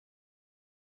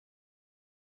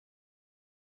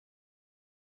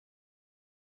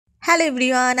Hello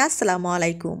everyone,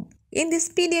 Assalamualaikum. In this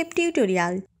PDF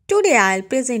tutorial, today I'll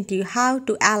present you how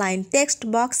to align text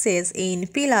boxes in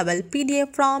fillable PDF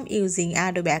from using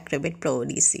Adobe Acrobat Pro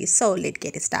DC. So let's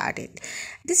get started.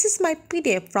 This is my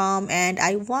PDF from and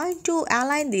I want to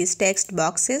align these text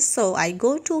boxes. So I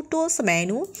go to Tools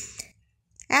menu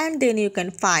and then you can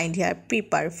find here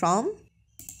Prepare From.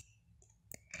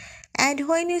 And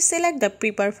when you select the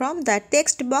Prepare From, the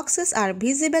text boxes are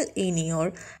visible in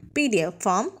your PDF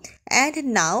form.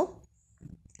 And now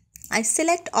I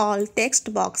select all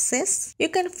text boxes. You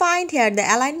can find here the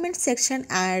alignment section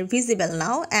are visible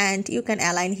now, and you can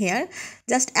align here.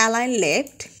 Just align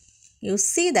left. You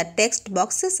see the text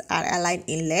boxes are aligned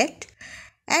in left.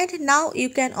 And now you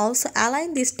can also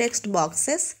align these text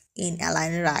boxes in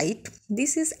align right.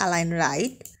 This is align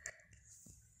right.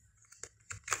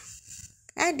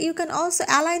 And you can also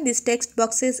align these text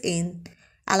boxes in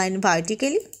align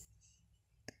vertically.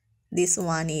 This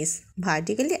one is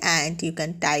vertically and you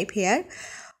can type here.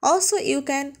 Also you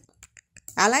can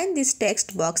align these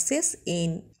text boxes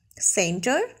in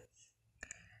center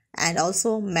and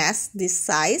also match this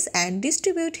size and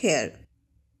distribute here.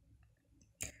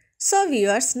 So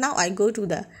viewers, now I go to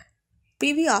the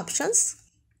PV options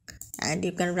and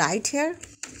you can write here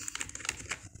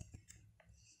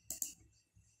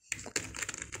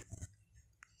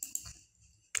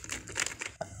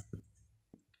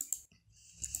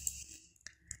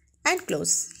and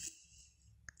close.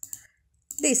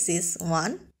 This is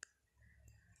one.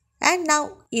 And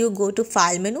now you go to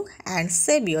File menu and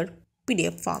save your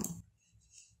PDF form.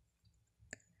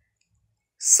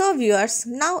 So viewers,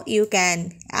 now you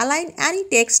can align any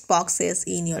text boxes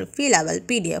in your fillable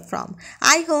PDF form.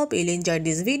 I hope you'll enjoy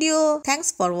this video.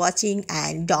 Thanks for watching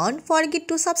and don't forget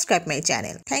to subscribe my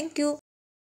channel. Thank you.